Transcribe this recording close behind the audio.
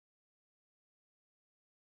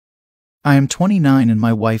I am 29 and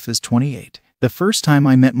my wife is 28. The first time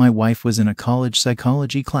I met my wife was in a college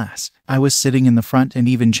psychology class. I was sitting in the front and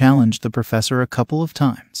even challenged the professor a couple of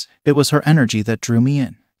times. It was her energy that drew me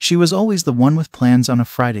in. She was always the one with plans on a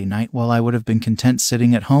Friday night while I would have been content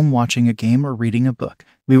sitting at home watching a game or reading a book.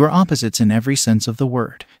 We were opposites in every sense of the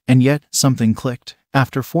word. And yet, something clicked.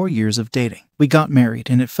 After 4 years of dating, we got married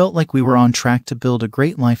and it felt like we were on track to build a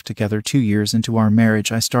great life together. 2 years into our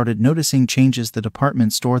marriage, I started noticing changes. The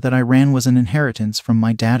department store that I ran was an inheritance from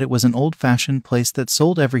my dad. It was an old-fashioned place that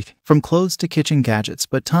sold everything, from clothes to kitchen gadgets,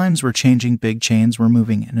 but times were changing. Big chains were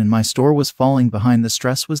moving in and my store was falling behind. The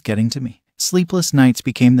stress was getting to me. Sleepless nights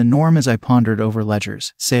became the norm as I pondered over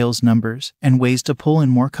ledgers, sales numbers, and ways to pull in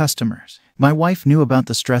more customers. My wife knew about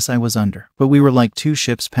the stress I was under, but we were like two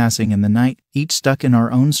ships passing in the night, each stuck in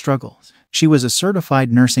our own struggles. She was a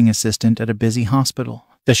certified nursing assistant at a busy hospital.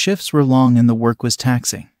 The shifts were long and the work was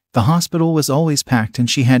taxing. The hospital was always packed and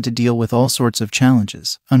she had to deal with all sorts of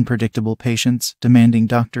challenges, unpredictable patients, demanding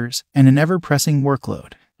doctors, and an ever-pressing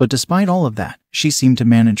workload. But despite all of that, she seemed to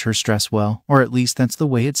manage her stress well, or at least that's the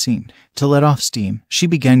way it seemed. To let off steam, she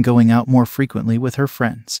began going out more frequently with her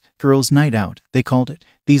friends. Girls' night out, they called it.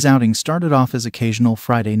 These outings started off as occasional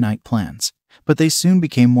Friday night plans, but they soon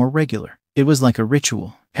became more regular. It was like a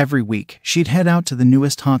ritual. Every week, she'd head out to the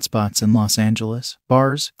newest hotspots in Los Angeles.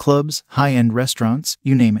 Bars, clubs, high-end restaurants,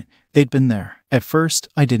 you name it. They'd been there. At first,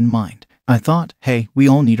 I didn't mind. I thought, hey, we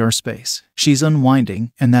all need our space. She's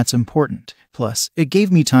unwinding, and that's important. Plus, it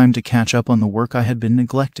gave me time to catch up on the work I had been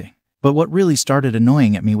neglecting. But what really started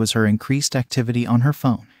annoying at me was her increased activity on her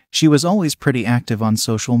phone. She was always pretty active on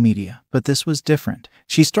social media, but this was different.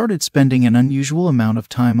 She started spending an unusual amount of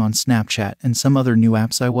time on Snapchat and some other new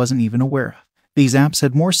apps I wasn't even aware of. These apps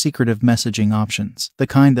had more secretive messaging options, the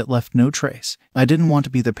kind that left no trace. I didn't want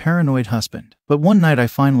to be the paranoid husband, but one night I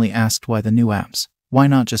finally asked why the new apps. Why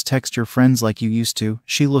not just text your friends like you used to?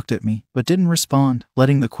 She looked at me, but didn't respond,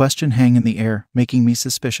 letting the question hang in the air, making me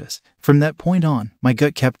suspicious. From that point on, my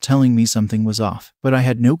gut kept telling me something was off, but I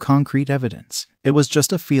had no concrete evidence. It was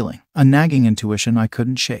just a feeling, a nagging intuition I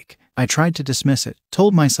couldn't shake. I tried to dismiss it,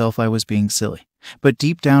 told myself I was being silly, but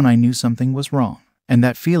deep down I knew something was wrong. And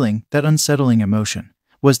that feeling, that unsettling emotion,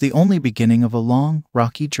 was the only beginning of a long,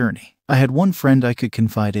 rocky journey. I had one friend I could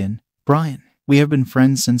confide in, Brian. We have been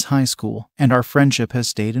friends since high school, and our friendship has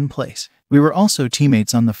stayed in place. We were also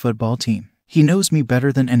teammates on the football team. He knows me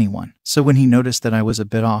better than anyone, so when he noticed that I was a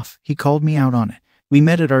bit off, he called me out on it. We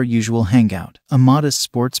met at our usual hangout, a modest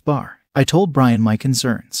sports bar. I told Brian my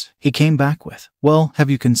concerns. He came back with, well, have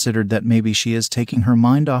you considered that maybe she is taking her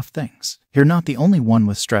mind off things? You're not the only one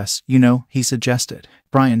with stress, you know, he suggested.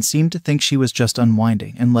 Brian seemed to think she was just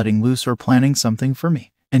unwinding and letting loose or planning something for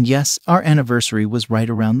me. And yes, our anniversary was right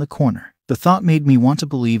around the corner. The thought made me want to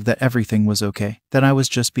believe that everything was okay, that I was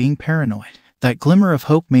just being paranoid. That glimmer of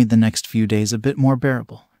hope made the next few days a bit more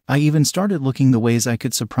bearable. I even started looking the ways I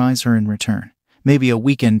could surprise her in return. Maybe a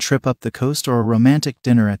weekend trip up the coast or a romantic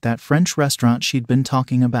dinner at that French restaurant she'd been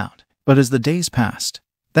talking about. But as the days passed,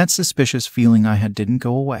 that suspicious feeling I had didn't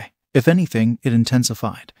go away. If anything, it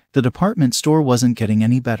intensified. The department store wasn't getting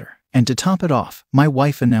any better. And to top it off, my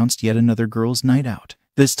wife announced yet another girls' night out.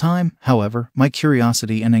 This time, however, my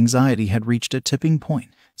curiosity and anxiety had reached a tipping point.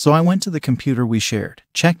 So I went to the computer we shared,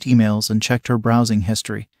 checked emails and checked her browsing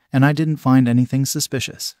history, and I didn't find anything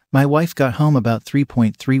suspicious. My wife got home about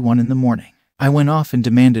 3:31 in the morning. I went off and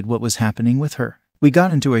demanded what was happening with her. We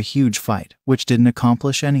got into a huge fight, which didn't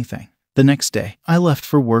accomplish anything. The next day, I left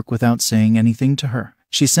for work without saying anything to her.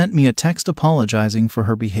 She sent me a text apologizing for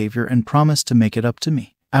her behavior and promised to make it up to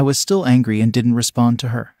me. I was still angry and didn't respond to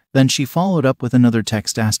her. Then she followed up with another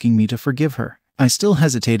text asking me to forgive her. I still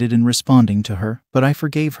hesitated in responding to her, but I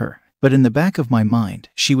forgave her. But in the back of my mind,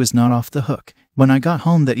 she was not off the hook. When I got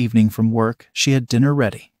home that evening from work, she had dinner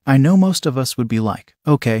ready. I know most of us would be like,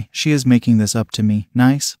 okay, she is making this up to me,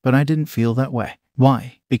 nice, but I didn't feel that way.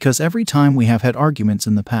 Why? Because every time we have had arguments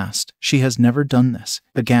in the past, she has never done this.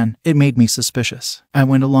 Again, it made me suspicious. I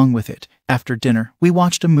went along with it. After dinner, we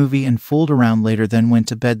watched a movie and fooled around later, then went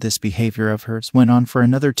to bed. This behavior of hers went on for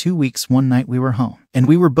another 2 weeks. One night we were home, and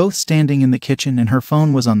we were both standing in the kitchen and her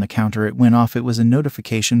phone was on the counter. It went off. It was a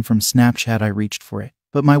notification from Snapchat. I reached for it,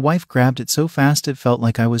 but my wife grabbed it so fast it felt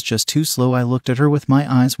like I was just too slow. I looked at her with my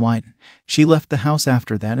eyes widen. She left the house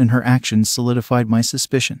after that, and her actions solidified my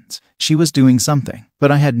suspicions. She was doing something,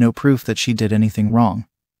 but I had no proof that she did anything wrong.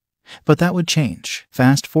 But that would change.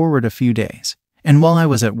 Fast forward a few days, and while I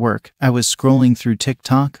was at work, I was scrolling through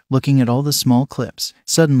TikTok, looking at all the small clips.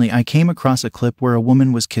 Suddenly, I came across a clip where a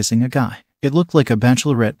woman was kissing a guy. It looked like a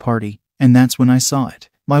bachelorette party, and that's when I saw it.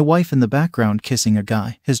 My wife in the background kissing a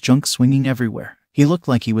guy, his junk swinging everywhere. He looked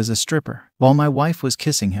like he was a stripper. While my wife was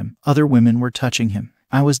kissing him, other women were touching him.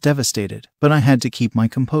 I was devastated, but I had to keep my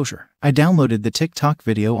composure. I downloaded the TikTok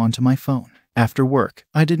video onto my phone. After work,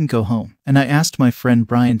 I didn't go home, and I asked my friend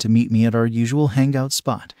Brian to meet me at our usual hangout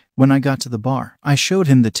spot. When I got to the bar, I showed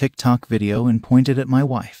him the TikTok video and pointed at my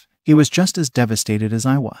wife. He was just as devastated as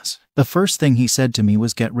I was. The first thing he said to me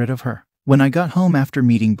was get rid of her. When I got home after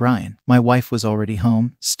meeting Brian, my wife was already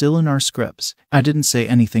home, still in our scrubs. I didn't say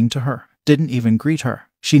anything to her, didn't even greet her.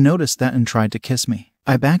 She noticed that and tried to kiss me.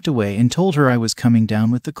 I backed away and told her I was coming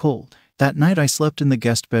down with the cold. That night I slept in the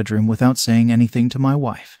guest bedroom without saying anything to my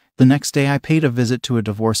wife. The next day I paid a visit to a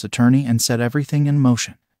divorce attorney and set everything in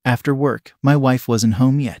motion. After work, my wife wasn't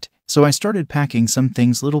home yet, so I started packing some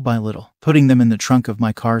things little by little, putting them in the trunk of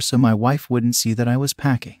my car so my wife wouldn't see that I was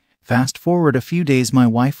packing. Fast forward a few days, my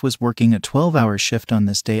wife was working a 12-hour shift on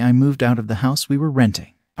this day I moved out of the house we were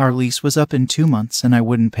renting. Our lease was up in 2 months and I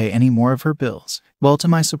wouldn't pay any more of her bills. Well, to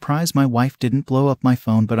my surprise, my wife didn't blow up my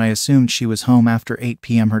phone, but I assumed she was home after 8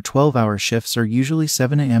 p.m. Her 12-hour shifts are usually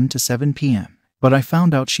 7 a.m. to 7 p.m. But I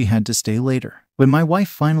found out she had to stay later. When my wife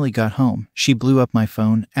finally got home, she blew up my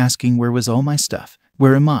phone, asking where was all my stuff.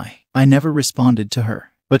 Where am I? I never responded to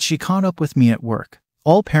her, but she caught up with me at work.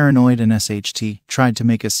 All paranoid and SHT, tried to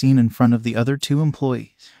make a scene in front of the other 2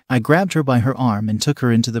 employees. I grabbed her by her arm and took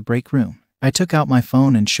her into the break room. I took out my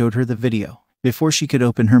phone and showed her the video. Before she could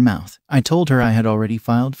open her mouth, I told her I had already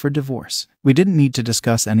filed for divorce. We didn't need to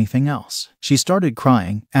discuss anything else. She started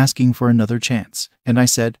crying, asking for another chance, and I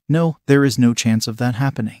said, no, there is no chance of that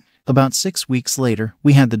happening. About 6 weeks later,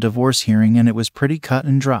 we had the divorce hearing and it was pretty cut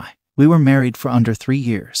and dry. We were married for under 3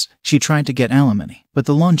 years. She tried to get alimony, but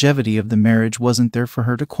the longevity of the marriage wasn't there for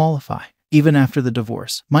her to qualify. Even after the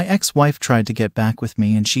divorce, my ex-wife tried to get back with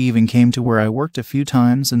me and she even came to where I worked a few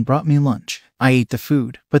times and brought me lunch. I ate the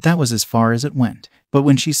food, but that was as far as it went. But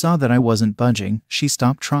when she saw that I wasn't budging, she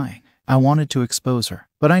stopped trying. I wanted to expose her,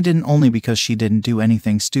 but I didn't, only because she didn't do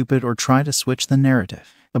anything stupid or try to switch the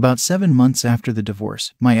narrative. About 7 months after the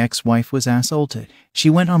divorce, my ex-wife was assaulted. She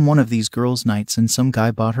went on one of these girls' nights and some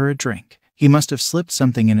guy bought her a drink. He must have slipped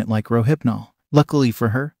something in it like Rohypnol. Luckily for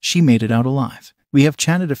her, she made it out alive. We have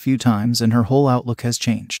chatted a few times and her whole outlook has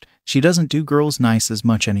changed. She doesn't do girls nice as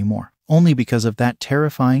much anymore, only because of that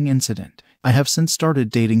terrifying incident. I have since started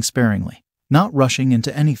dating sparingly, not rushing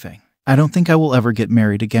into anything. I don't think I will ever get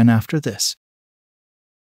married again after this.